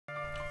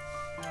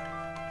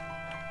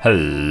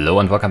Hello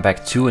and welcome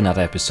back to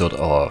another episode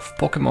of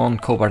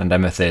Pokemon Cobalt and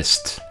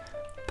Amethyst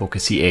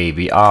PokeCA.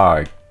 We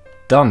are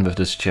done with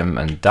this gym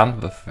and done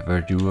with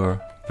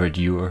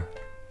Verdure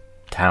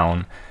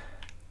Town.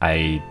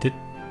 I did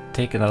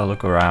take another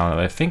look around.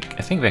 I think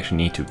we actually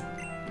need to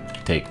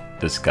take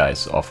this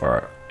guy's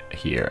offer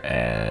here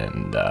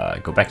and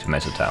go back to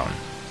Meso Town.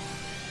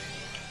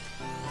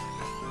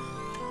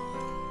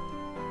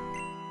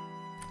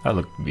 That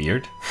looked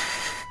weird.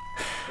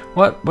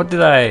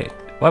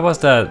 What was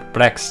that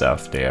black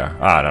stuff there?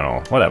 I don't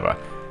know, whatever.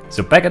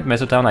 So back at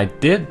Meso Town I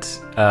did...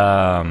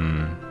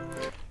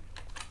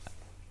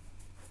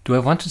 do I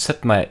want to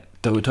set my...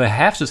 Do I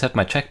have to set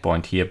my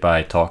checkpoint here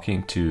by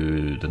talking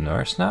to the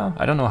nurse now?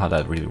 I don't know how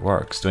that really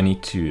works. Do I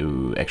need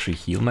to actually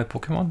heal my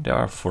Pokemon? They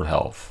are full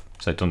health.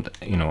 So I don't,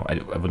 you know, I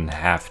wouldn't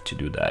have to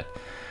do that.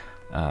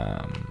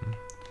 And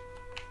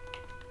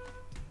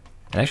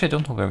actually I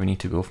don't know where we need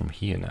to go from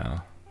here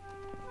now.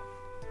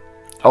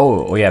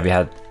 Oh yeah, we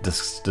had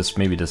this.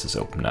 Maybe this is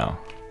open now.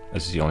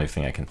 This is the only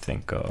thing I can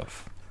think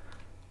of.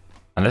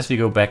 Unless we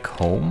go back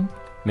home.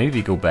 Maybe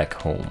we go back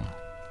home.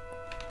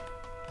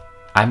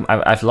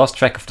 I've lost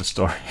track of the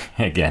story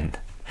again.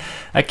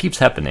 That keeps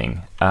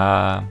happening.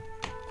 Well,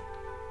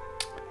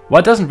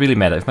 it doesn't really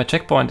matter. If my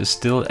checkpoint is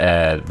still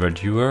at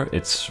Verdure,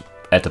 it's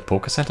at the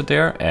Poke Center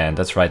there, and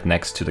that's right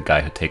next to the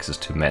guy who takes us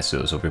to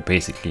Meso. So we're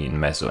basically in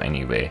Meso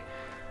anyway.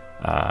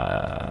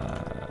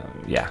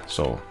 Yeah.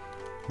 So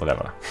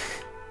whatever.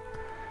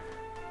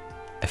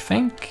 I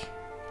think,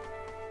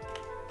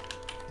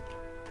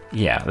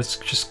 yeah, let's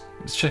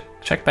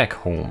check back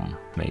home,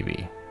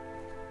 maybe.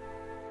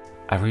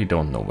 I really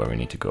don't know where we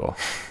need to go.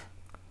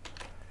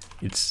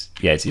 It's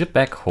either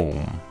back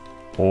home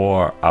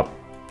or up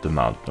the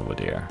mountain over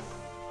there.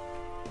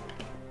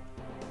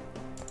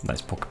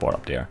 Nice Pokeball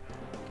up there.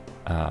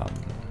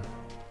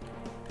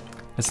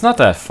 It's not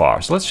that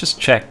far, so let's just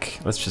check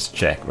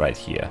right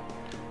here.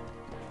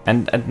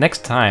 And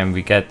next time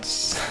we get,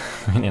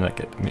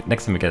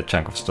 next time we get a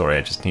chunk of story,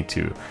 I just need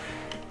to,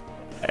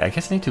 I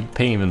guess I need to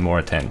pay even more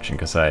attention,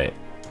 because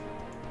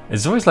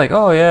it's always like,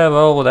 oh yeah,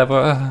 well,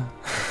 whatever,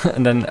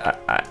 and then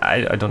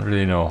I don't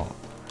really know.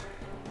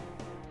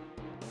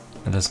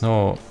 And there's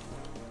no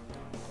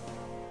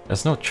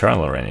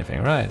journal or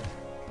anything, right?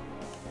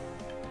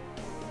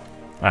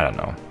 I don't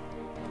know.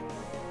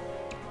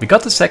 We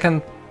got the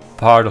second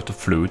part of the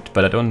flute,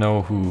 but I don't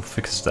know who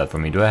fixes that for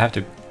me. Do I have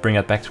to bring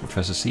that back to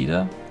Professor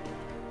Cedar?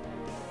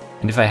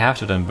 And if I have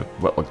to, then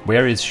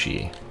where is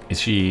she? Is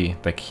she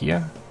back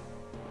here?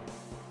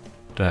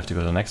 Do I have to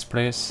go to the next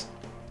place?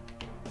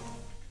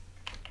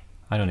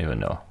 I don't even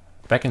know.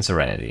 Back in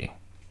Serenity.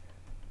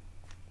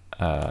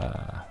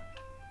 Let's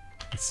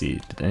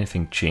see, did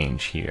anything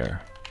change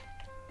here?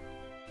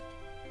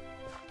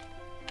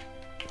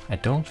 I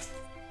don't...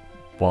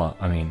 Well,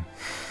 I mean...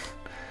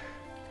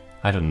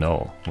 I don't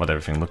know what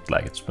everything looked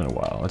like. It's been a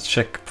while. Let's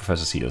check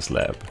Professor Cedar's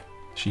lab.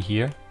 Is she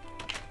here?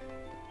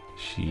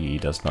 She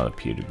does not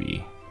appear to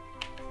be.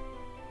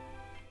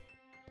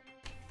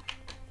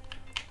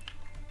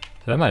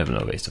 So that might have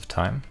been a waste of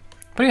time.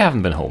 But you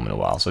haven't been home in a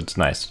while, so it's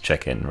nice to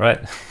check in,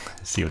 right?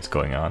 See what's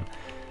going on.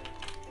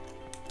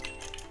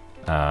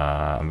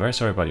 I'm very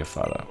sorry about your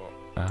father.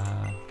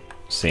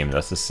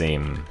 That's the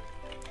same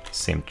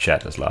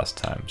chat as last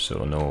time,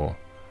 so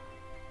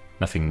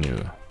nothing new,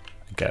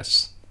 I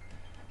guess.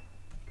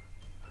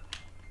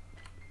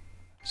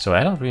 So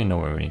I don't really know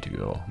where we need to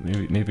go.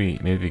 Maybe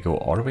we go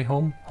all the way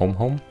home?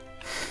 Home?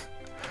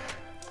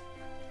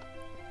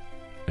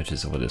 Which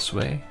is over this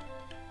way?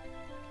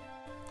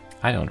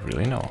 I don't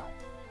really know.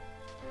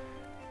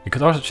 We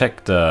could also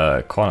check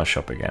the corner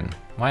shop again.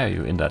 Why are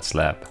you in that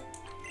slab?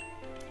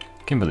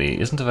 Kimberly,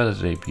 isn't the weather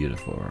today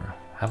beautiful?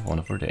 Have a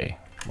wonderful day.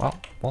 Well,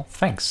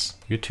 thanks.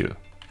 You too.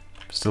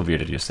 Still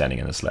weird that you're standing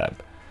in the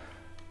slab.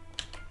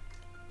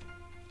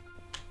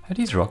 Have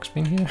these rocks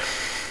been here?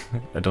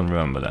 I don't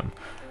remember them.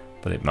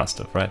 But it must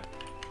have, right?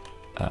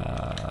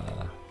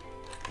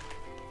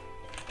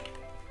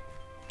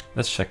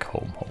 Let's check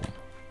home.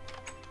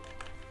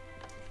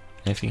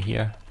 Anything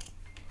here?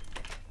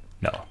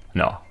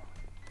 No.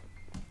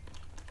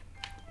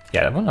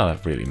 Yeah, that would not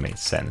have really made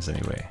sense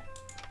anyway.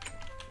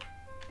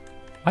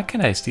 Why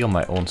can't I steal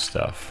my own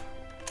stuff?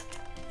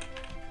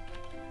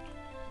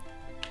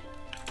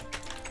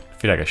 I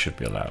feel like I should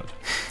be allowed.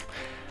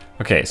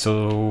 Okay,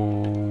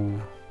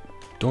 so...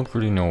 Don't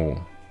really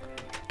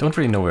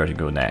know where to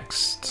go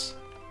next.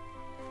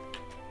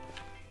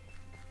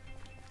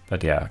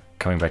 But yeah,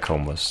 coming back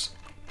home was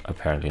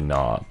apparently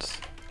not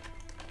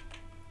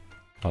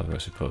what we were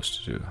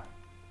supposed to do.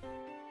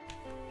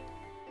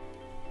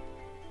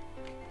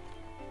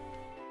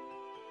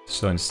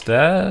 So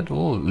instead,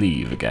 we'll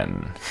leave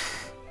again.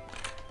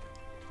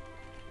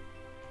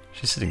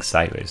 She's sitting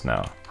sideways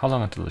now. How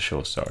long until the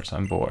show starts?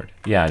 I'm bored.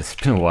 Yeah, it's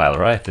been a while,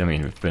 right? I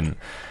mean, we've been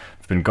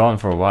gone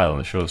for a while and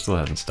the show still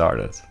hasn't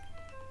started.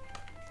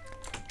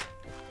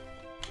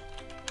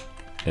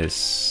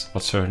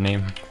 What's her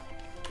name?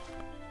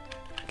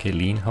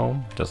 Kayleen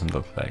home? Doesn't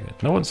look like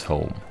it. No one's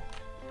home.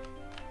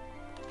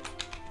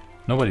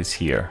 Nobody's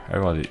here.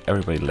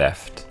 Everybody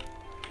left.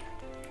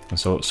 And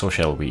so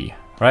shall we,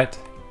 right?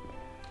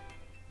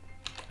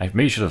 I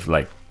maybe should have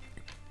like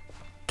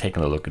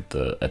taken a look at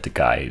the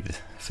guide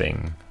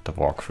thing, the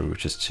walkthrough,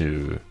 just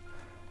to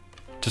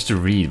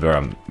read where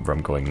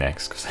I'm going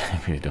next, because I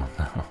really don't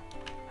know.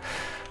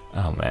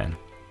 Oh man.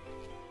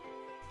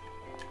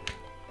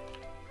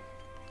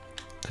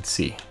 Let's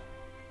see.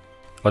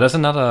 Oh, there's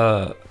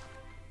another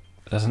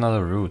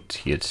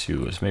route here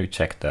too. Let's maybe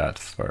check that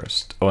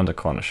first. Oh, in the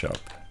corner shop.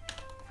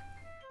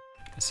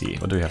 Let's see,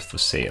 what do we have for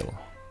sale?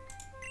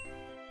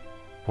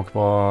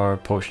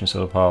 Pokeball, potion,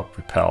 soda pop,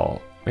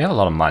 repel. We have a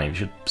lot of money, we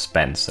should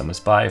spend some. Let's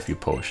buy a few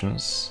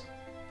potions.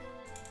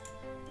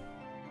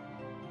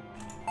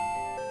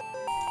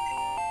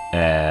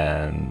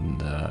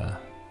 And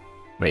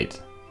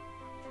wait.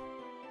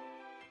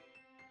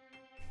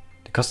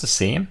 They cost the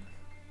same?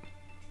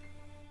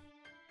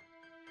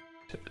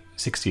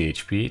 60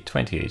 HP,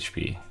 20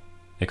 HP.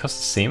 They cost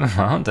the same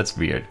amount? That's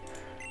weird.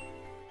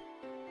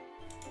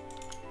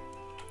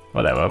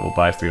 Whatever, we'll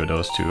buy 3 of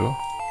those too.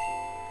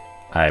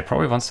 I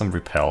probably want some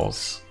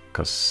repels,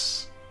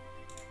 because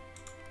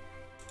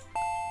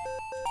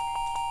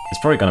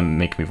it's probably gonna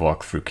make me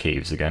walk through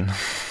caves again,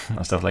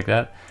 or stuff like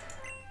that.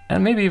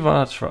 And maybe you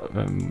wanna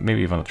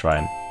try,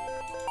 and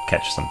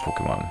catch some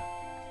Pokemon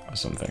or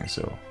something.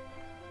 So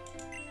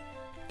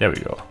there we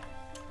go.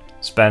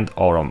 Spend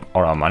all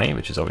our money,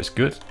 which is always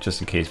good,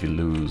 just in case we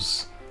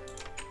lose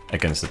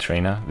against the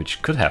trainer,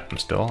 which could happen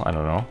still. I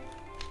don't know.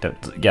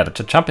 Yeah,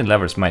 the jumping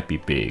levers might be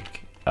big.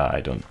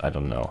 I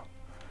don't know.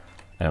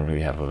 I don't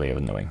really have a way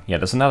of knowing. Yeah,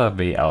 there's another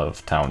way out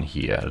of town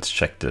here. Let's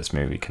check this.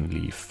 Maybe we can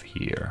leave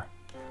here.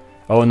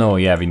 Oh no,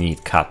 yeah, we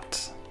need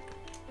cut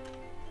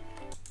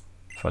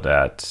for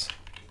that.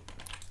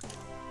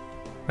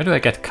 Where do I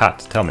get cut?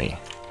 Tell me.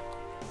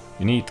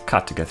 You need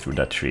cut to get through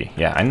that tree.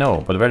 Yeah, I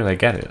know, but where do I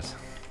get it?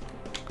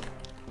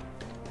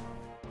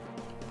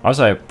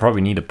 Also, I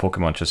probably need a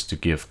Pokemon just to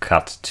give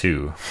cut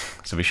to,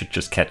 so we should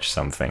just catch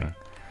something.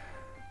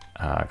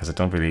 Because I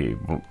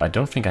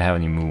don't think I have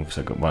any moves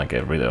I want to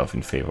get rid of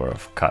in favor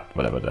of cut,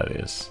 whatever that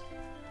is.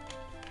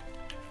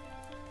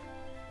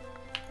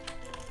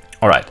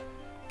 Alright.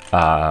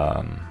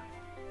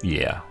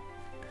 Yeah.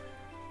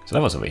 So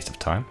that was a waste of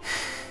time.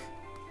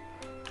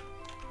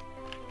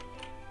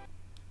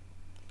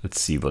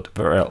 Let's see what...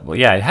 Well,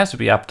 yeah, it has to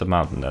be up the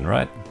mountain then,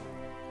 right?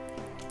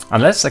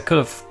 Unless I could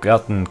have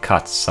gotten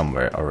cut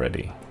somewhere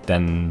already.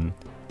 Then...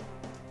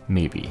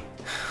 maybe.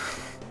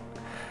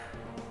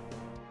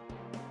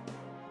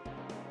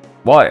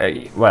 Well,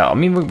 I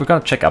mean, we're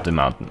gonna check up the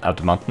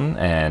mountain,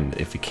 and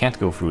if we can't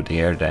go through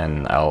there,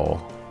 then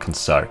I'll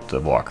consult the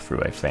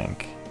walkthrough, I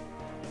think.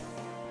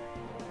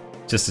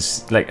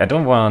 Just to, like, I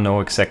don't want to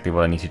know exactly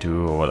what I need to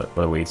do or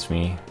what awaits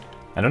me.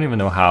 I don't even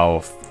know how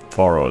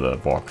thorough the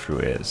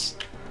walkthrough is.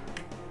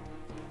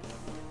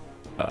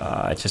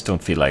 I just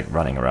don't feel like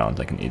running around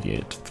like an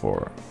idiot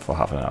for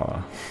half an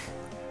hour.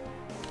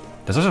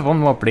 There's also one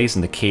more place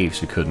in the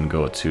caves we couldn't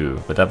go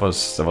to, but that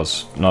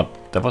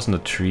wasn't a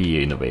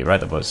tree in a way, right?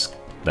 That was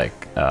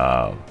like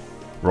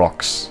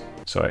rocks.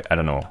 So I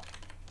don't know.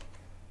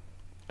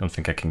 Don't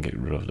think I can get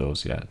rid of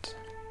those yet.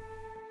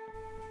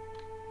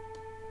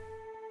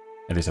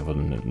 At least I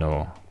wouldn't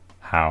know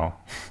how.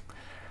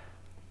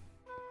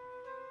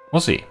 We'll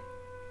see.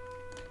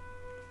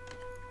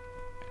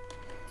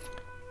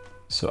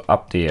 So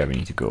up there we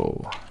need to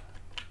go.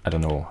 I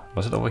don't know.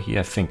 Was it over here?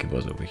 I think it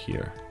was over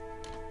here.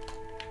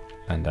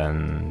 And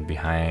then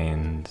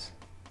behind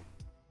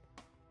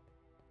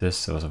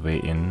this there was a way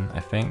in, I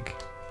think.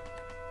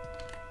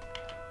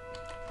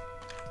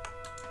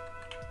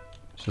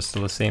 It's just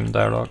still the same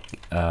dialogue.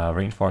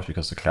 Rainforest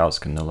because the clouds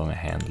can no longer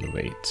handle the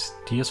weight.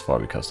 Tears fall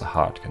because the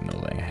heart can no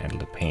longer handle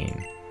the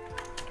pain.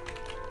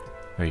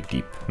 Very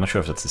deep. I'm not sure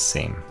if that's the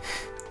same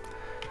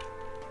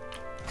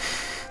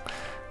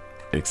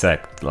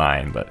exact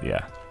line, but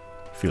yeah,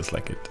 feels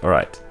like it.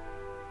 Alright.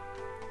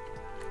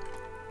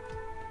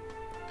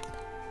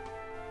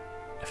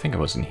 I think I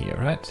was in here,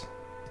 right?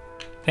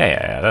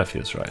 Yeah, that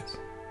feels right.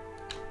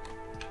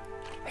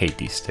 Hate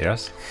these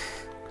stairs,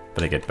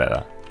 but they get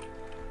better,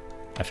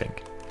 I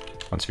think,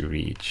 once we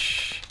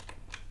reach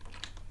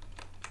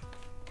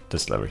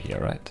this level here,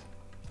 right?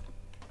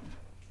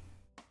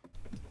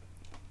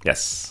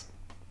 Yes.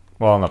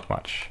 Well, not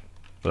much,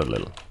 but a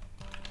little.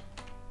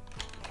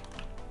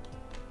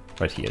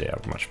 Right here they are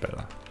much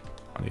better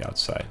on the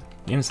outside.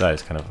 The inside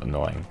is kind of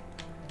annoying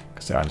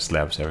because there aren't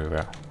slabs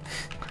everywhere.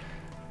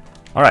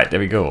 Alright,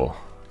 there we go.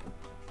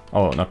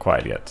 Oh, not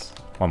quite yet.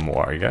 One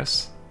more, I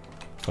guess.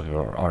 Thought we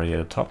were already at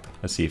the top.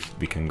 Let's see if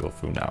we can go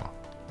through now.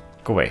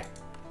 Go away.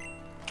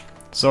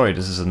 Sorry,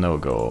 this is a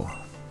no-go.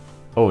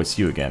 Oh, it's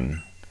you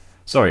again.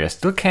 Sorry, I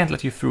still can't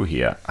let you through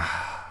here.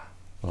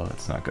 Well,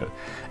 that's not good.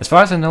 As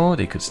far as I know,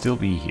 they could still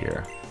be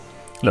here.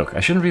 Look, I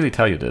shouldn't really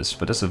tell you this,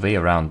 but there's a way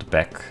around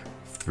back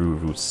through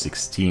Route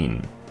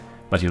 16.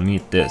 But you'll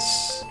need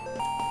this.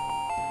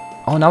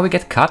 Oh, now we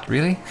get cut?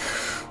 Really?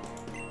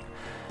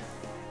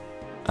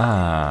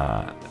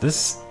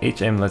 This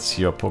HM lets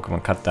your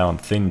Pokemon cut down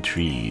thin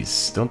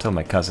trees. Don't tell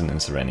my cousin in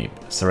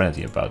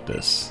Serenity about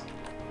this.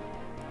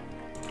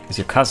 Is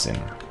your cousin.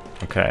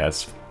 Okay,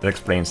 that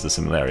explains the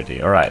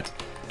similarity. Alright.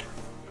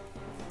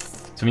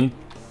 So we need...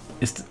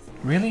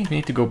 Really? We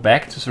need to go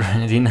back to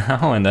Serenity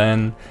now and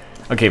then...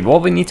 Okay, well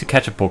we need to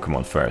catch a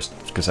Pokemon first.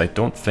 Because I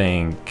don't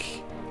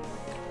think...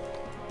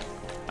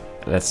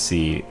 Let's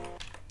see...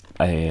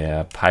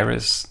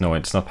 Pyrus? No,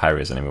 it's not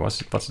Pyrus anymore.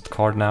 What's it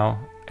called now?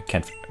 I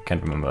can't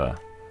remember.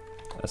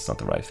 That's not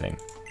the right thing.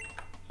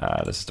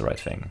 This is the right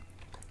thing.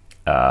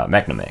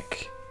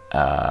 Magnemic.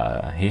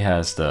 He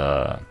has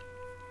the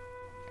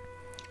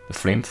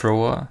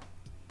flamethrower,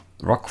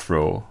 rock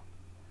throw,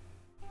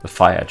 the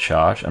fire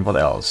charge, and what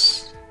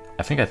else?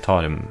 I think I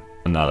taught him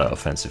another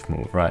offensive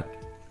move, right?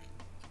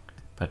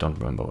 But I don't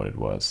remember what it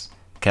was.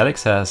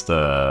 Calyx has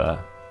the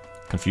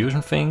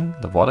confusion thing,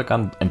 the water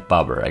gun, and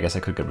Bubber. I guess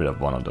I could get rid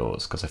of one of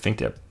those, because I think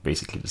they're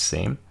basically the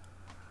same.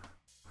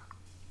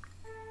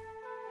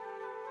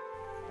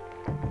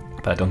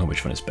 But I don't know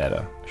which one is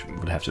better.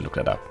 We'll have to look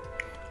that up.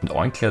 And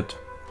Oinklet,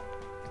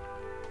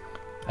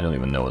 I don't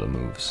even know the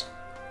moves.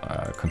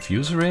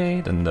 Confuse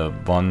Ray, then the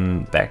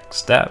one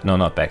backstab. No,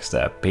 not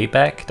backstab.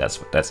 Payback.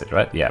 That's it,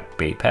 right? Yeah,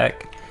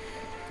 payback.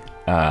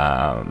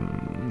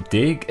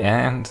 Dig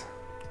and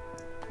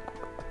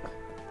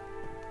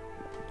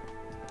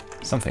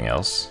something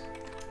else.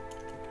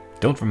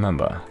 Don't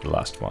remember the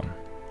last one.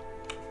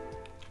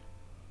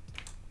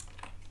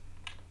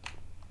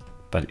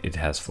 But it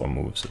has 4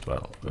 moves as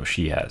well. Or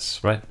she has,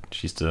 right?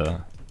 She's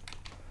the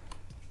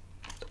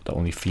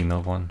only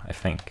female one, I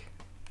think.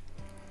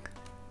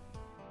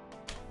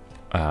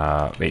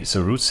 Wait,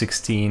 so Route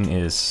 16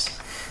 is...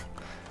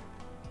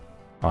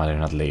 Oh, they're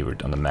not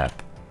labeled on the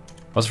map.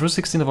 Was Route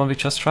 16 the one we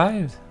just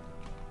tried?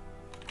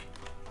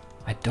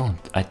 I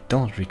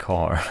don't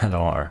recall at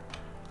all.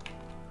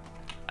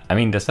 I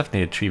mean, there's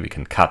definitely a tree we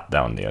can cut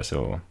down there,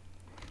 so...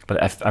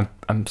 But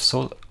I'm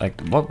so... Like,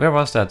 where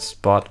was that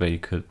spot where you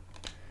could...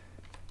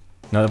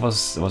 No, it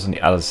was on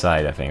the other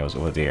side, I think. It was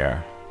over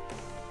there.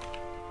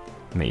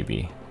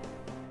 Maybe.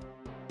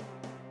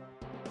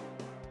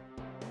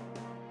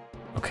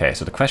 Okay,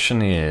 so the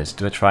question is,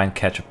 do I try and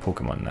catch a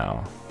Pokemon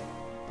now?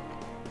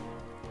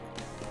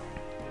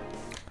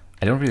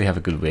 I don't really have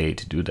a good way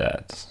to do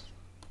that.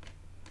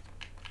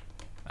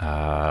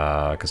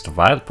 Because the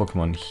wild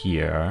Pokemon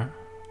here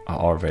are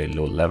all very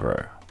low level.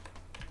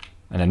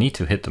 And I need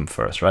to hit them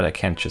first, right? I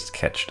can't just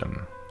catch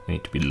them. I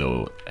need to be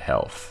low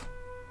health.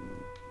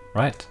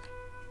 Right?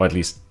 Or at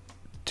least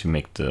to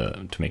make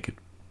it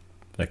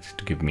like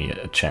to give me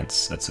a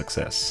chance at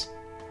success.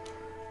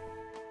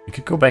 We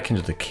could go back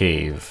into the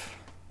cave.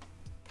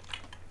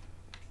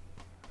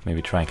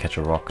 Maybe try and catch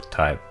a rock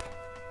type.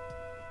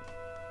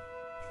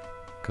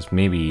 Because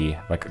maybe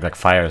like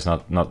fire is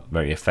not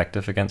very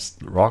effective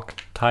against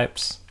rock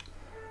types.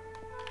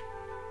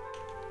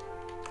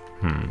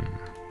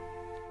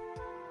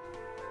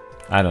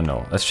 I don't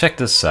know. Let's check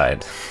this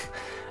side.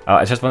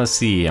 I just want to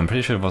see. I'm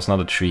pretty sure it was not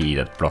a tree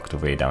that blocked the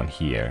way down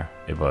here.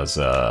 It was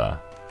a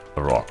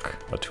rock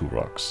or 2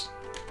 rocks.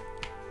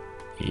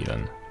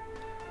 Even.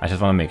 I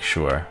just want to make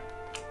sure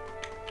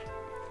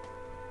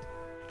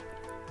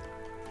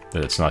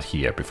that it's not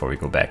here before we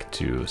go back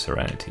to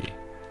Serenity.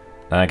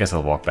 Then I guess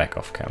I'll walk back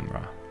off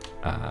camera.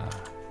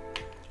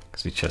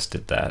 Because we just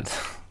did that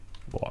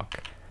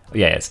walk. Oh,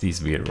 yeah, it's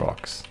these weird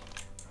rocks.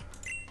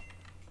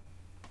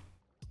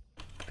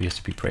 It appears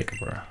to be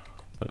breakable.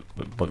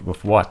 But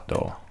with what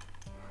though?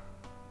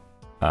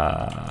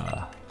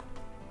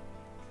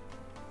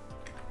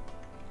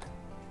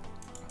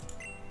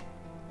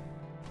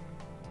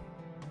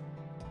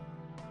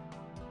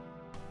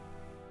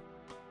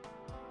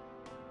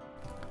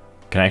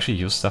 Can I actually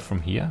use stuff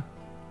from here?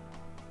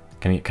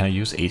 Can I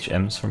use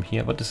HMs from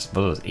here? What does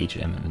HM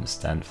even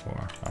stand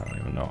for? I don't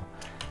even know.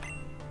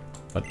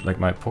 But like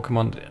my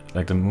Pokemon,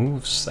 like the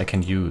moves I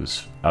can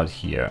use out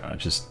here are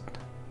just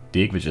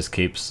Dig, which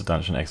escapes the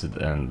dungeon exit,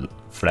 and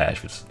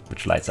Flash,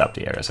 which lights up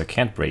the area. So I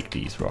can't break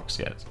these rocks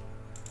yet.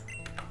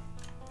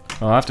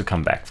 I'll have to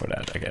come back for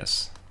that, I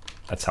guess,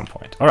 at some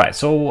point. Alright,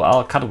 so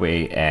I'll cut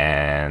away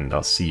and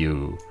I'll see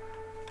you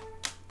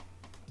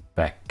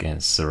back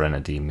in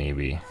Serenity,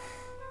 maybe.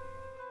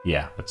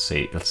 Yeah, let's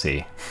see. I'll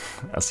see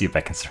you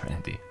back in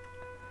Serenity.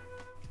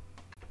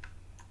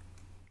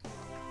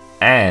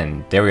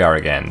 And there we are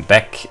again,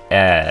 back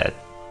at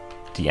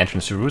the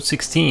entrance to Route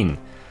 16.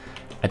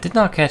 I did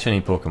not catch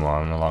any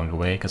Pokemon along the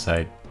way because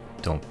I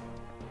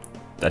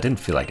didn't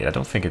feel like it. I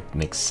don't think it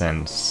makes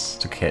sense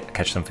to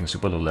catch something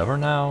super low level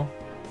now.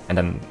 And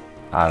then,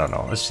 I don't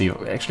know, let's see.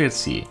 Actually, let's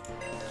see.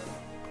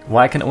 Well,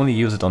 I can only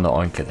use it on the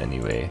Oinklet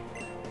anyway.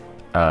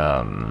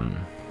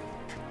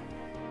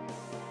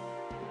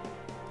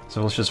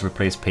 So let's just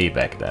replace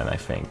Payback then, I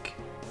think.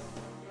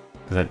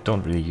 Because I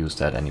don't really use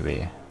that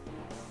anyway.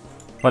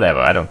 Whatever,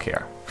 I don't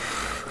care.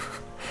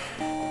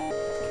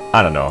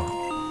 I don't know.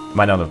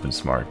 Might not have been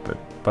smart, but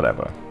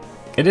whatever.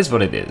 It is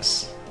what it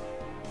is.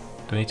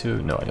 Do I need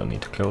to? No, I don't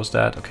need to close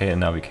that. Okay, and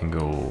now we can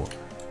go...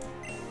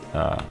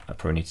 I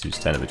probably need to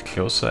stand a bit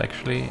closer,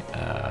 actually.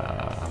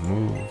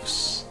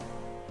 Moves.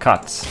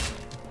 Cut.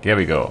 There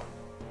we go.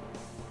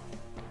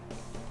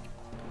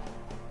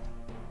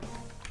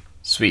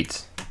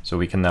 Sweet. So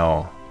we can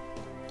now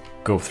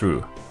go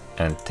through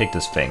and take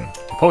this thing.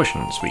 A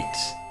potion, sweet.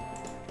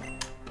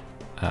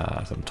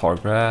 Some tall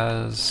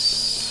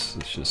grass.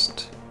 Let's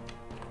just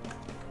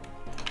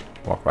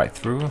walk right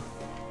through.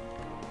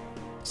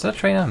 Is that a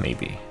trainer?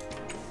 Maybe.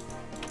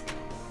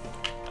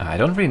 I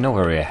don't really know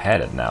where we're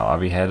headed now. Are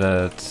we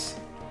headed...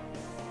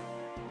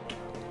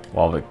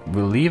 Well,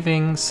 we're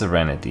leaving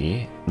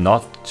Serenity,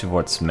 not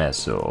towards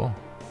Meso.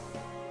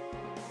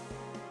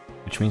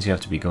 Which means you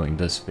have to be going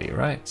this way,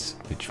 right?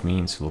 Which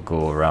means we'll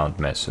go around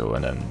Meso,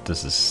 and then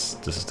this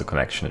is the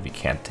connection that we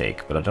can't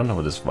take. But I don't know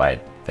what this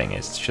white thing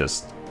is. It's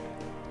just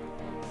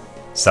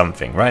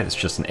something, right? It's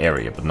just an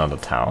area, but not a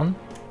town.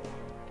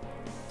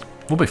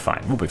 We'll be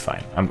fine. We'll be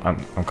fine.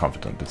 I'm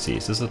confident. Let's see.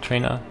 Is this a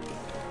trainer?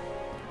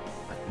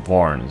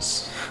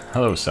 Warns.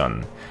 Hello,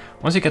 son.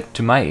 Once you get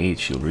to my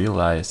age, you'll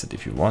realize that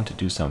if you want to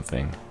do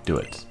something, do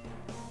it.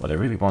 What I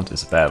really want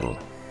is a battle.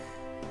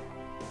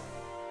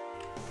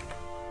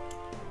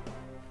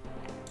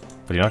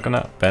 But you're not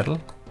gonna battle?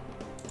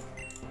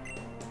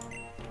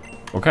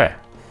 Okay.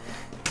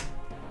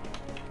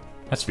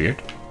 That's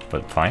weird,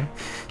 but fine.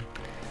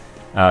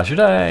 Should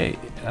I...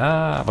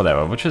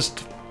 whatever, we'll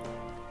just...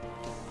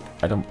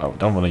 I don't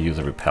want to use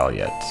a repel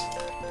yet.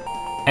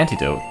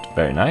 Antidote,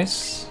 very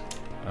nice.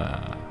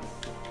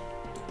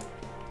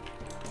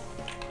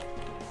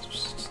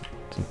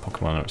 Some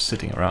Pokemon are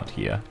sitting around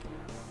here.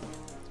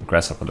 Some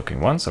grasshopper looking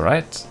ones,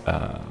 alright.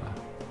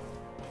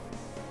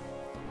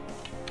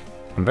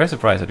 I'm very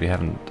surprised that we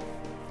haven't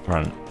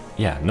run...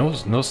 Yeah, no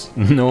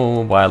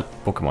wild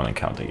Pokemon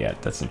encounter yet.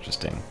 That's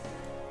interesting.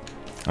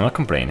 I'm not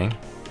complaining.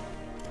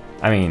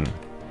 I mean...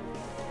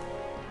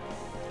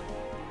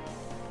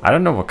 I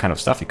don't know what kind of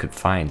stuff you could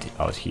find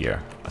out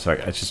here. So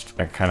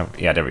I kind of...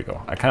 Yeah, there we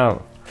go. I'm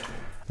kind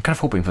of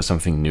hoping for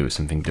something new,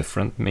 something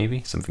different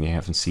maybe. Something you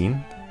haven't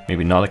seen.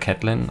 Maybe not a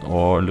Catlin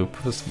or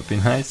Lupus would be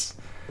nice.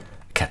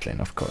 Catlin,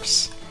 of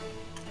course.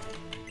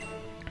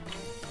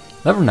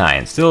 Level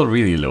 9, still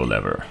really low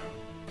level.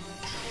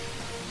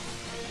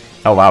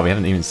 Oh wow, we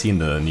haven't even seen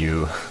the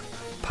new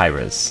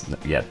Pyrus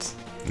yet.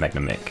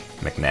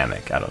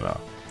 Magnamic, I don't know.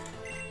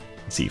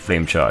 Let's see,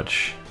 Flame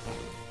Charge.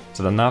 Is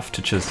it enough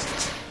to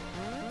just...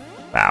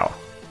 Wow.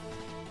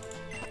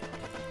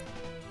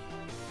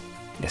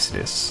 Yes, it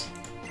is.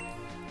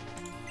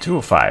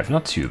 205,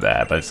 not too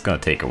bad, but it's gonna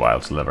take a while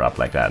to level up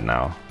like that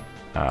now.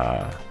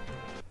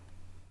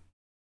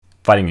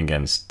 Fighting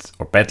against,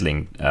 or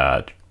battling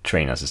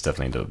trainers is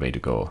definitely the way to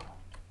go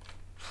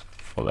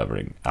for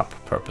leveling up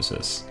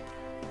purposes.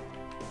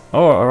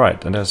 Oh,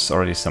 alright, and there's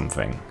already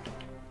something.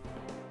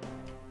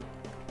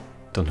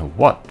 Don't know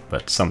what,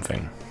 but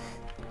something.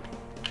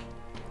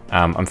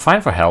 I'm fine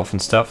for health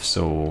and stuff,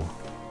 so...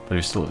 But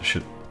we still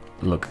should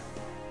look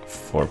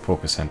for a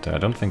Poké Center. I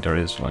don't think there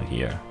is one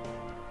here.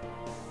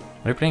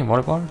 Are you playing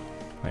Waterbar?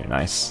 Very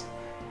nice.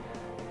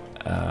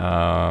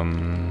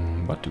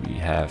 What do we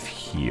have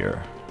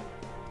here?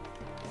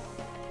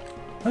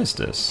 What is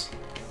this?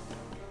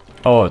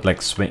 Oh, like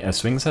a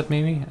swing set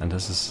maybe? And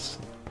this is...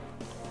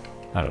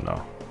 I don't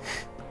know.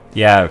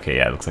 Yeah, okay,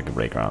 yeah, it looks like a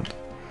playground.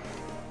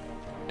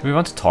 Do we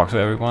want to talk to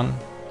everyone?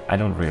 I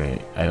don't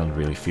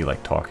really feel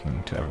like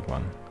talking to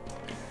everyone.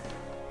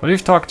 But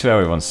we've talked to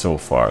everyone so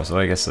far, so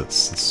I guess let's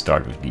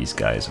start with these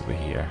guys over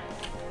here.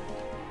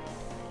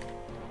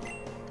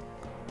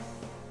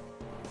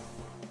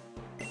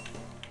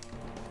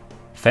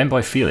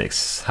 Fanboy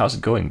Felix, how's it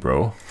going,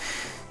 bro?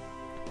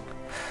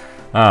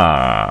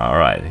 Ah,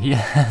 alright, he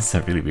has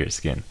a really weird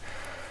skin.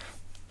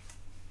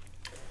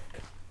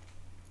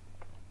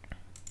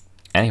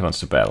 And he wants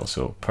to battle,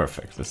 so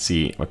perfect. Let's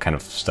see what kind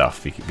of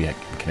stuff we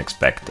can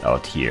expect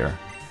out here.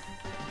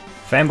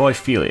 Fanboy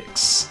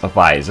Felix, a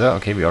visor.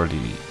 Okay, we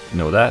already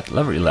know that.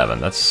 Level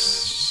 11,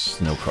 that's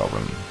no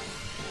problem.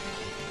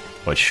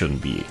 Well, it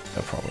shouldn't be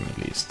a problem at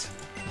least.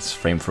 Let's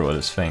frame through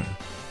this thing.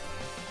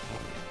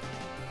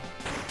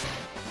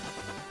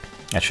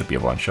 That should be a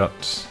one-shot.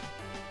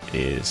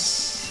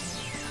 Is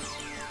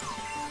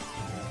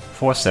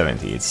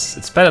 470.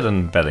 It's better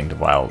than battling the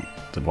wild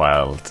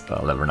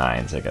level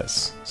 9s, I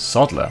guess.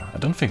 Soddler. I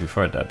don't think we've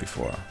heard that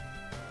before.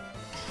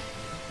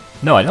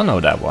 No, I don't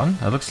know that one.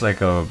 That looks like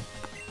a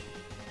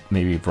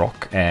maybe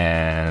rock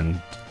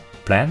and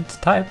plant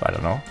type. I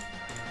don't know.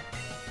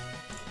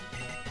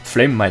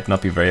 Flame might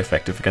not be very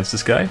effective against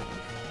this guy.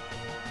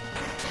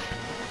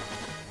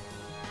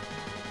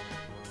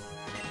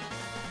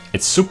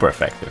 It's super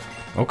effective.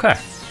 Okay.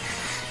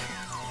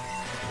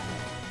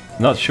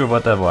 Not sure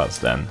what that was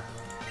then.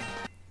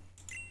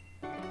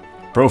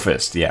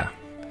 Profist, yeah.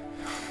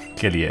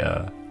 Clearly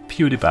a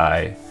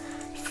PewDiePie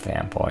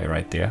fanboy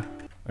right there.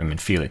 I mean,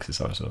 Felix is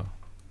also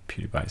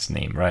PewDiePie's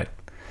name, right?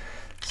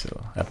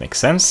 So that makes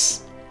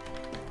sense.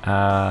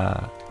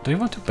 Do you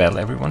want to battle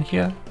everyone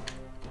here?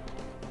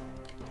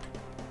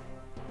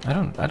 I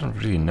don't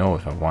really know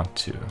if I want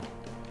to.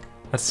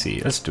 Let's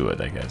see. Let's do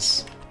it, I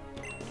guess.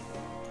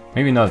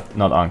 Maybe not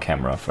on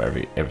camera for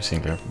every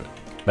single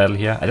battle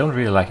here. I don't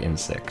really like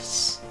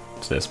insects.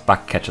 So there's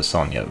bug catcher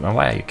Sonya.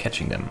 Why are you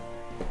catching them?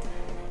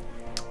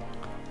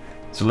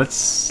 So let's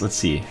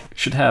see.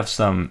 Should have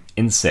some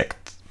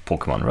insect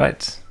Pokemon,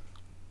 right?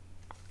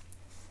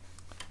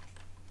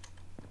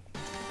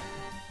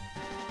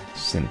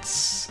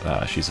 Since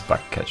she's a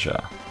bug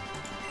catcher.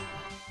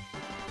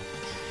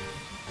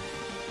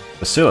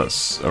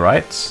 Bacillus,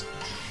 alright.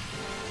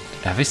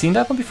 Have we seen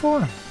that one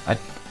before?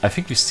 I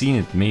think we've seen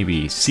it,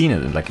 maybe seen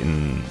it in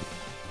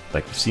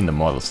like we've seen the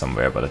model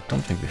somewhere, but I don't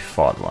think we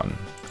fought one.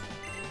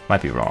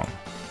 Might be wrong.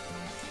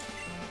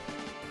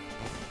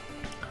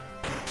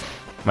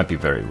 Might be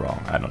very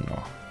wrong, I don't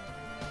know.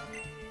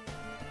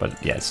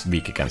 But yeah, it's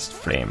weak against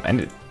flame,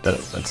 and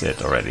that's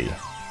it already.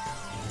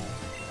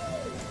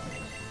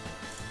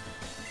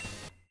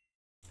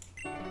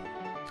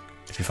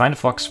 If you find a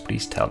fox,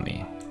 please tell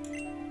me.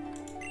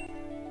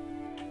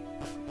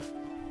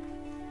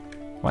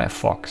 Why a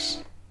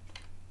fox?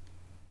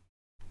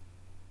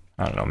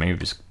 I don't know, maybe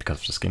just because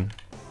of the skin.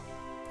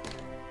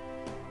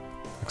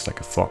 Looks like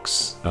a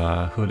fox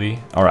hoodie.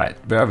 Alright,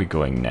 where are we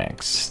going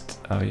next?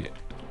 Are we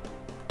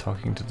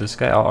talking to this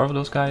guy? Are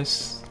those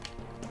guys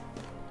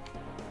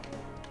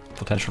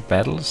potential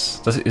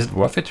battles? Is it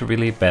worth it to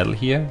really battle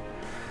here?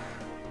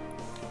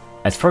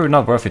 It's probably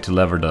not worth it to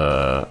lever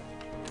the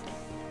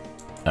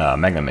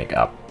Magnamake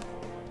up,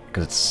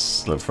 because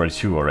it's level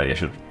 32 already. I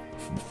should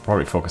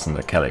probably focus on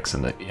the Calyx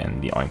and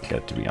the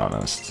Oinklet, to be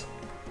honest.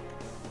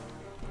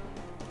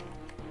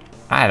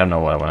 I don't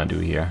know what I want to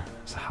do here.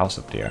 There's a house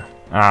up there.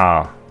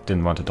 Ah, oh,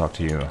 didn't want to talk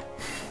to you.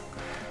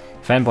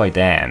 Fanboy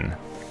Dan.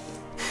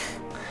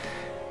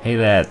 Hey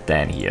there,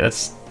 Dan here.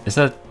 Is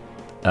that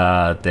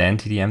Dan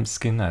TDM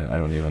skin? I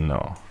don't even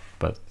know.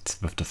 But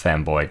with the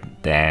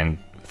Fanboy Dan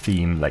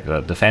theme, like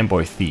the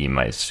Fanboy theme,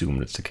 I assume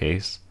that's the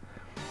case.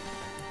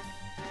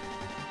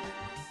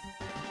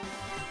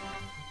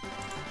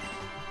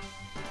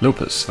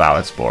 Lupus. Wow,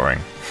 that's boring.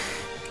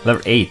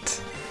 Level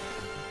 8.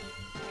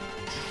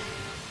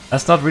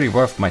 That's not really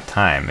worth my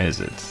time,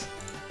 is it?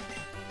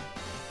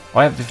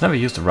 Oh, we've never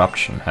used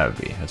Eruption, have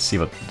we? Let's see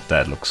what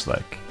that looks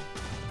like.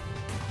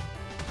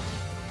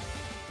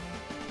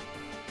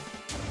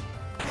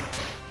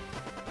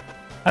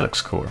 That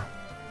looks cool.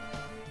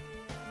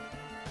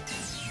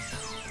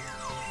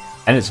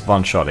 And it's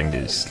one-shotting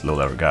these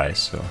low-level guys,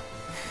 so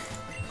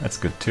that's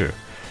good too.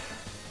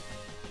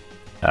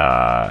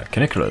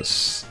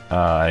 Caniculus.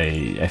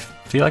 I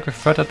feel like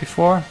we've heard that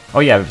before.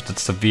 Oh yeah,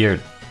 that's a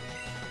weird...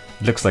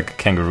 It looks like a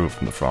kangaroo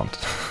from the front.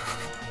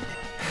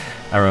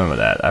 I remember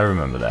that.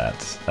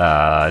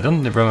 I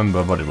don't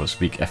remember what it was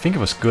weak. I think it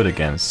was good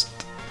against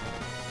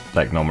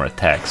like normal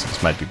attacks.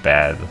 This might be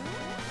bad.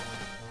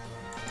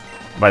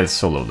 But it's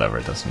so low level,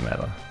 it doesn't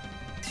matter.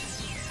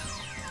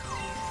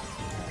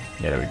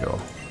 Yeah, there we go.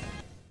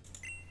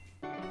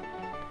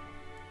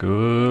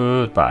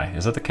 Goodbye.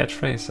 Is that the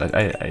catchphrase?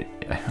 I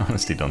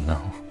honestly don't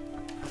know.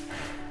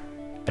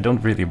 I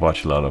don't really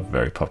watch a lot of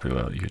very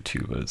popular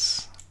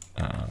YouTubers.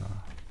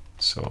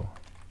 So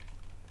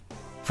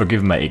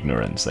forgive my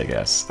ignorance, I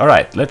guess.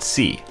 Alright, let's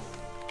see.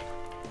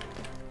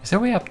 Is there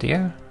a way up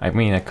there? I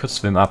mean, I could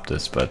swim up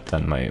this, but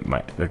then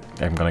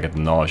I'm gonna get the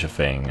nausea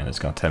thing, and it's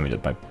gonna tell me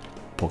that my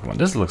Pokemon...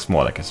 This looks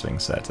more like a swing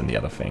set than the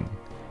other thing.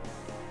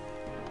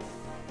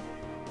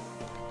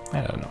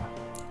 I don't know.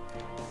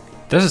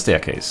 There's a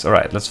staircase.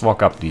 Alright, let's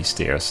walk up these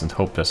stairs and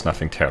hope there's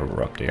nothing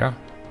terrible up there.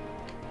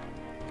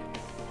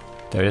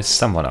 There is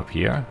someone up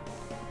here.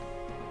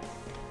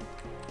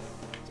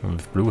 Someone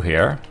with blue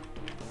hair.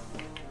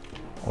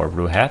 Or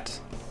blue hat.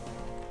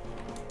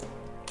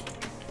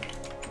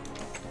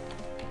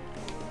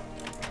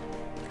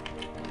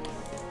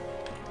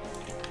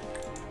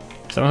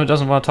 Someone who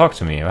doesn't want to talk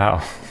to me.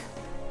 Wow.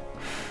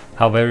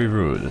 How very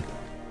rude.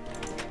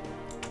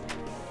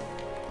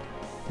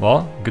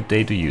 Well, good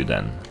day to you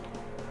then.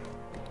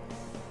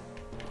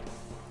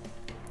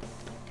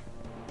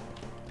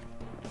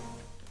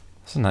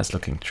 It's a nice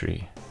looking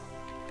tree.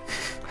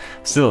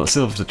 Still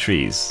with the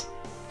trees.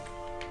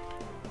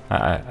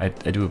 I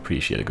do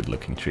appreciate a good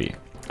looking tree.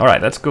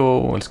 Alright, let's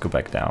go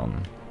back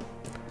down.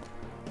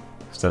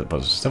 So that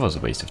was a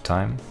waste of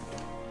time.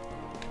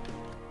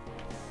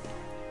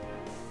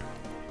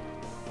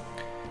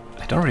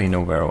 I don't really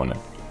know where I wanna...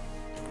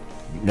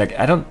 Like,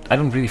 I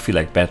don't really feel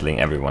like battling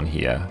everyone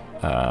here.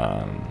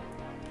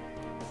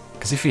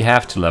 Because if we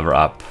have to level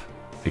up,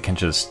 we can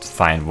just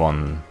find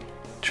one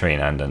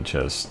trainer and then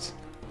just,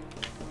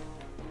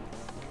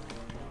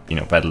 you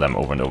know, battle them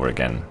over and over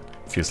again.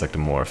 Feels like the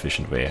more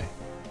efficient way.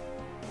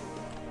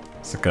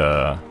 It's like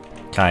a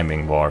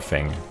climbing war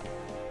thing,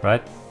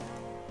 right?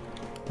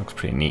 Looks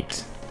pretty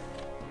neat.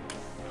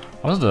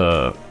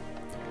 Also,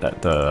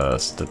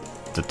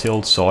 the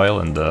tilled soil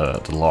and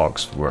the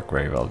logs work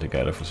very well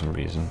together for some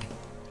reason.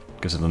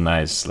 Gives it a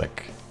nice,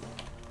 like,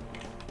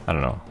 I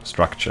don't know,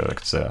 structure.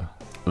 Like it's a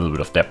little bit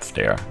of depth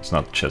there. It's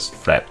not just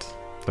flat.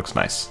 Looks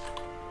nice.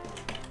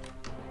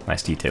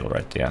 Nice detail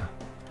right there.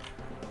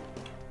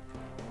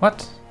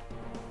 What?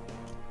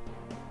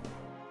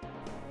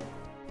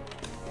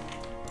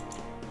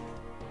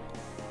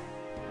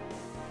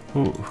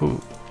 Who?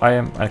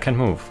 I can't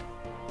move.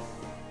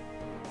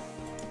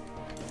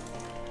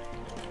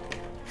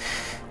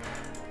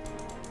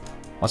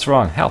 What's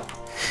wrong? Help!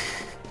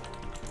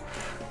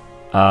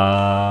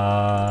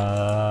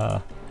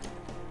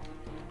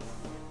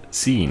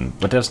 Scene.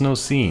 But there's no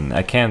scene.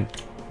 I can't...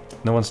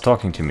 No one's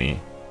talking to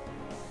me.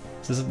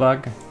 Is this a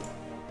bug?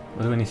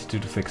 What do I need to do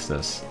to fix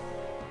this?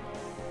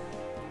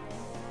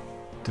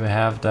 Do I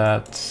have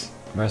that?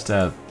 Where's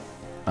that?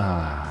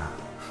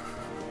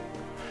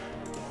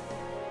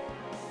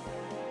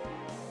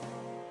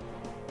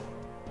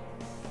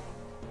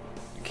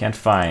 Can't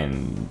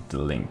find the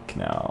link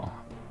now.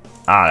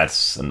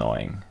 That's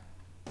annoying.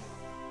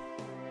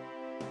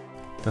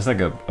 There's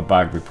like a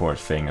bug report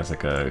thing. There's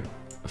like a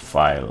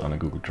file on a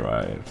Google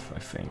Drive, I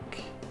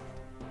think.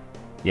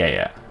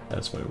 Yeah,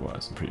 that's what it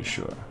was, I'm pretty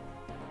sure.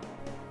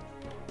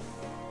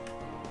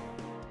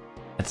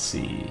 Let's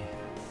see.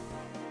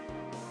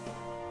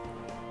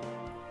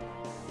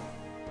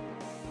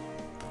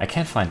 I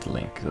can't find the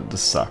link.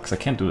 This sucks. I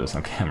can't do this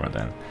on camera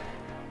then.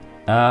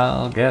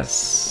 I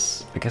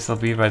guess I'll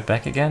be right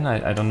back again.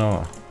 I don't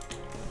know.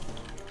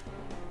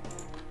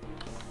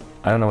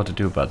 I don't know what to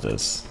do about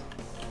this.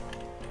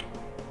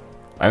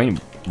 I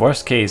mean,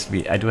 worst case,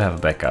 I do have a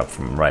backup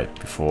from right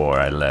before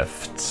I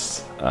left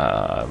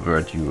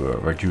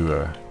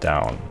Verdure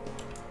down.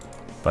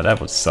 But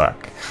that would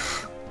suck.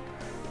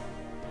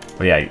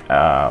 But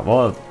yeah,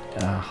 well,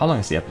 how long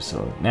is the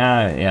episode?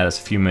 Yeah, there's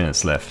a few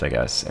minutes left, I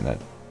guess. And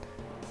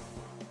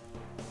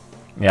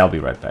yeah, I'll be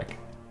right back.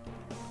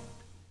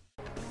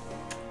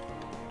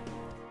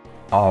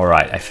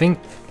 Alright, I think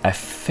I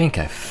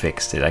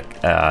fixed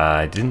it.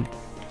 I didn't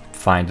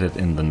find it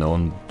in the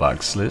known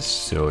bugs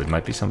list, so it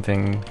might be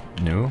something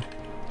new.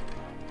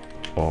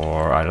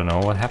 Or I don't know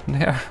what happened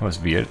there. It was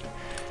weird.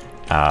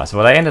 So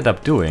what I ended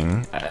up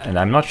doing, and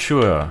I'm not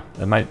sure,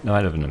 that might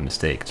have been a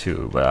mistake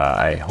too, but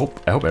I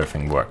hope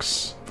everything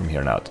works from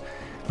here on out.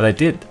 What I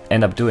did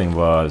end up doing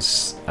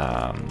was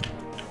I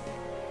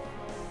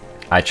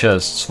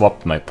just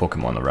swapped my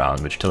Pokemon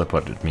around, which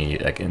teleported me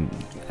like in.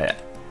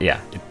 Yeah,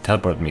 it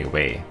teleported me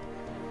away.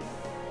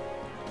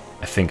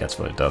 I think that's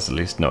what it does, at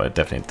least. No, that's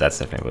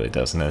definitely what it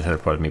does. And then it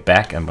teleported me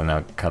back, and when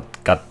I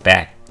got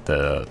back,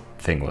 the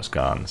thing was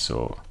gone,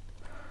 so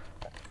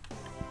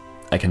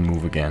I can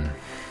move again.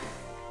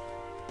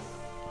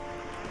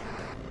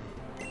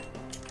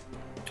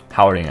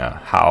 Howl,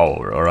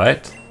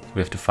 alright? We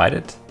have to fight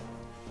it?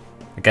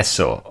 I guess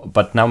so,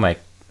 but now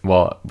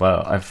well,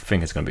 I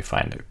think it's gonna be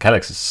fine.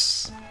 Calyx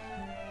is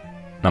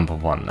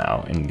 #1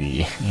 now in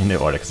the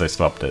order, because I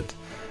swapped it.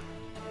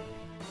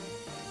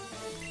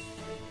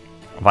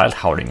 Wild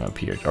Howling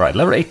appeared. Alright,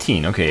 level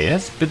 18. Okay,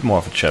 that's a bit more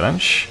of a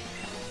challenge.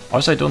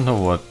 Also, I don't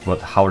know what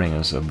Howling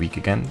is weak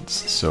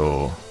against,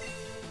 so...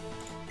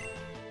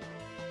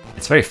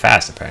 It's very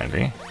fast,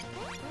 apparently.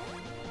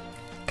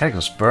 Calyx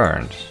was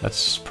burned.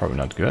 That's probably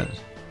not good.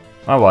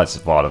 Oh, well, it's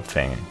a water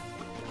thing.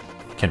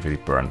 You can't really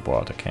burn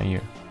water, can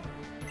you?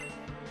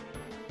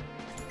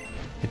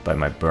 Hit by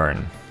my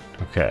burn.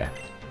 Okay.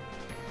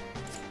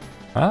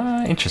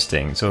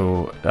 Interesting.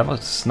 So that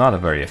was not a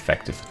very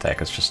effective attack.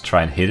 Let's just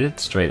try and hit it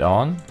straight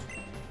on.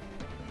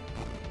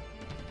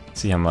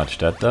 See how much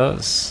that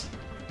does.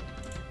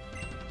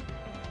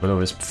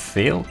 Will-O-Wisp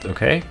failed.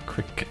 Okay,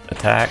 quick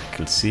attack.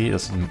 Let's see.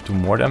 Does it do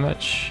more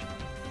damage?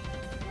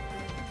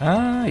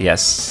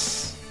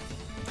 Yes.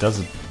 Does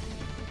it?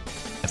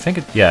 I think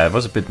it. Yeah, it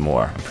was a bit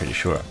more. I'm pretty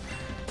sure.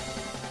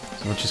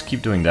 So we'll just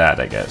keep doing that,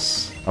 I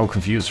guess. Oh,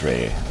 Confuse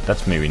Ray.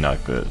 That's maybe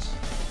not good.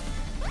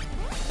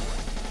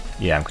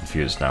 Yeah, I'm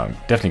confused now. I'm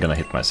definitely gonna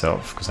hit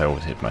myself, because I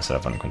always hit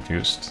myself when I'm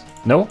confused.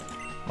 No?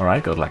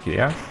 Alright, got lucky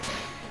there.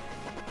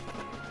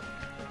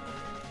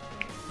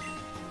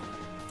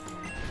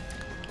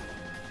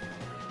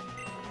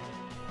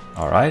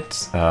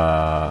 Alright,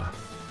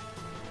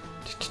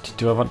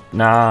 do I want...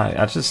 Nah,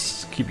 I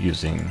just keep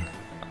using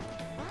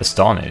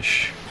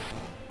Astonish.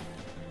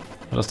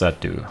 What does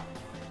that do?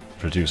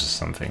 It reduces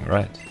something,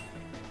 right?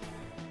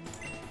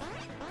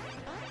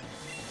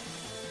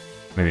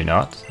 Maybe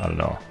not? I don't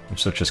know. I'm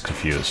still just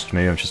confused.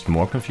 Maybe I'm just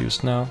more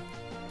confused now?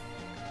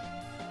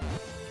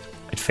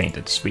 It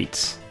fainted.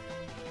 Sweet.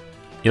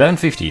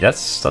 1150.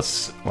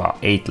 That's... Wow,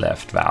 8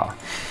 left. Wow.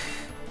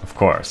 Of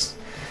course.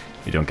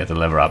 We don't get the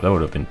level up. That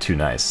would have been too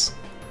nice.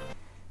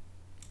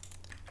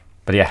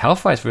 But yeah,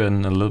 health-wise we're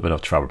in a little bit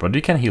of trouble. But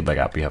we can heal back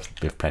up. We have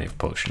plenty of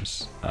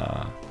potions.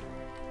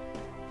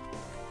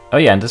 Oh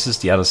yeah, and this is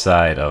the other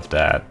side of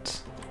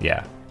that...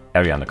 Yeah,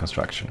 area under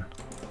construction.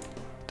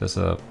 There's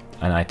an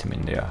item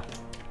in there.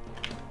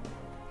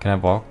 Can I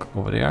walk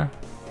over there?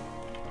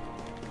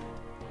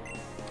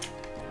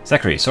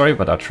 Zachary, sorry,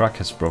 but our truck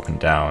has broken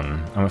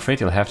down. I'm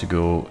afraid you'll have to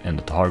go in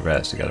the tall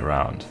grass to get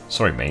around.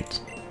 Sorry, mate.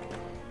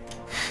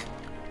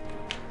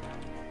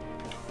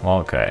 Well,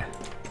 okay.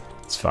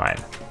 It's fine.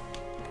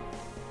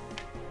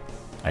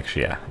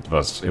 Actually, yeah,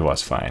 it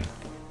was fine.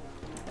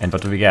 And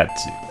what do we get?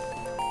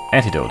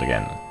 Antidote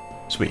again.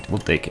 Sweet, we'll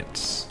take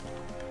it.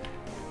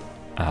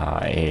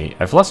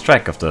 I've lost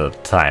track of the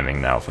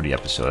timing now for the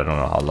episode. I don't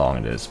know how long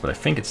it is, but I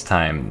think it's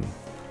time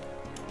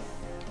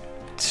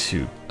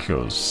to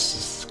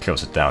close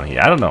it down here.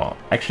 I don't know.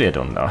 Actually, I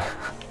don't know.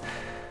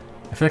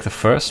 I feel like the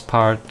first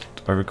part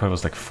I recorded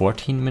was like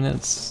 14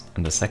 minutes,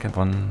 and the second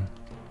one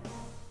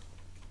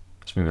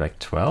was maybe like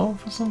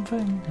 12 or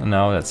something. And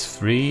now that's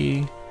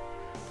 3.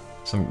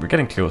 So we're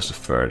getting close to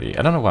 30.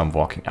 I don't know why I'm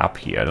walking up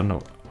here. I don't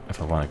know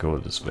if I want to go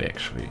this way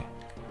actually.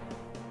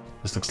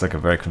 This looks like a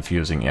very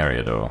confusing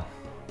area though.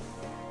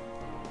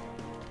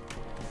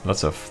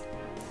 Lots of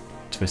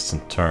twists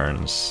and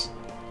turns,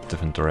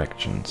 different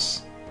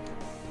directions.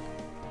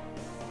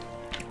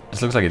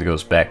 This looks like it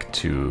goes back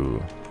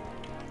to...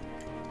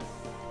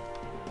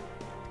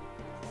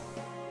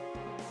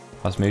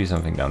 There's maybe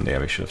something down there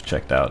we should have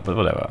checked out, but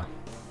whatever.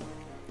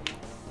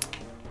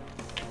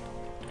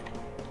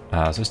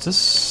 So is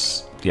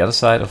this the other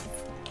side of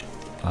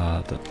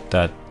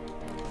that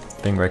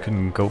thing where I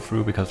couldn't go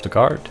through because of the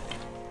guard?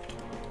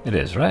 It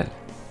is, right?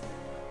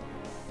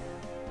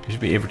 You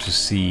should be able to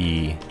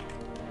see...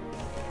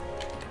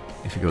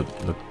 If you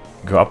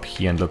go up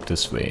here and look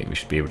this way, we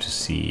should be able to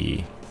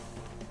see...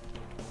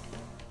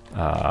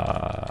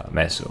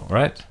 Meso,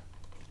 right?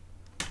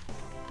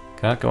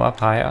 Can I go up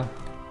higher?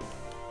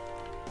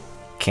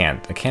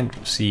 I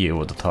can't see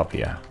over the top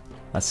here.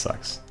 That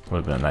sucks. Would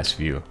have been a nice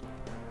view.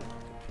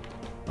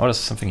 Oh, there's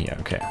something here.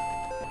 Okay.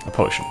 A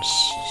potion.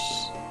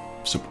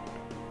 Super.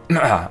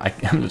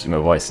 I'm losing my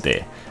voice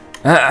today.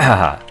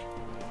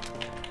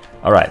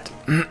 All right.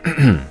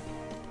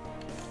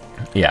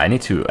 Yeah, I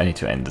need to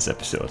end this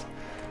episode.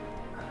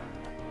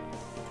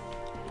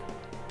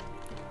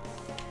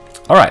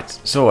 All right.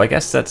 So I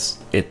guess that's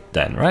it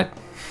then, right?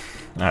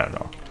 I don't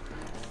know.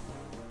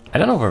 I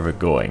don't know where we're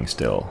going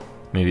still.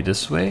 Maybe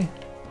this way?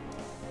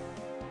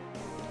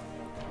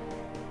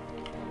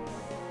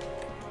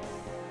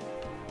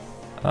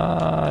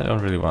 I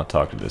don't really want to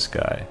talk to this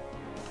guy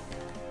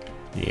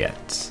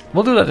yet.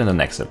 We'll do that in the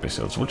next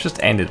episode, so we'll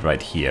just end it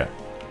right here.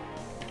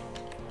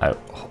 I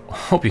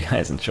hope you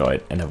guys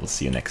enjoyed, and I will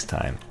see you next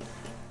time.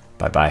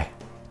 Bye bye.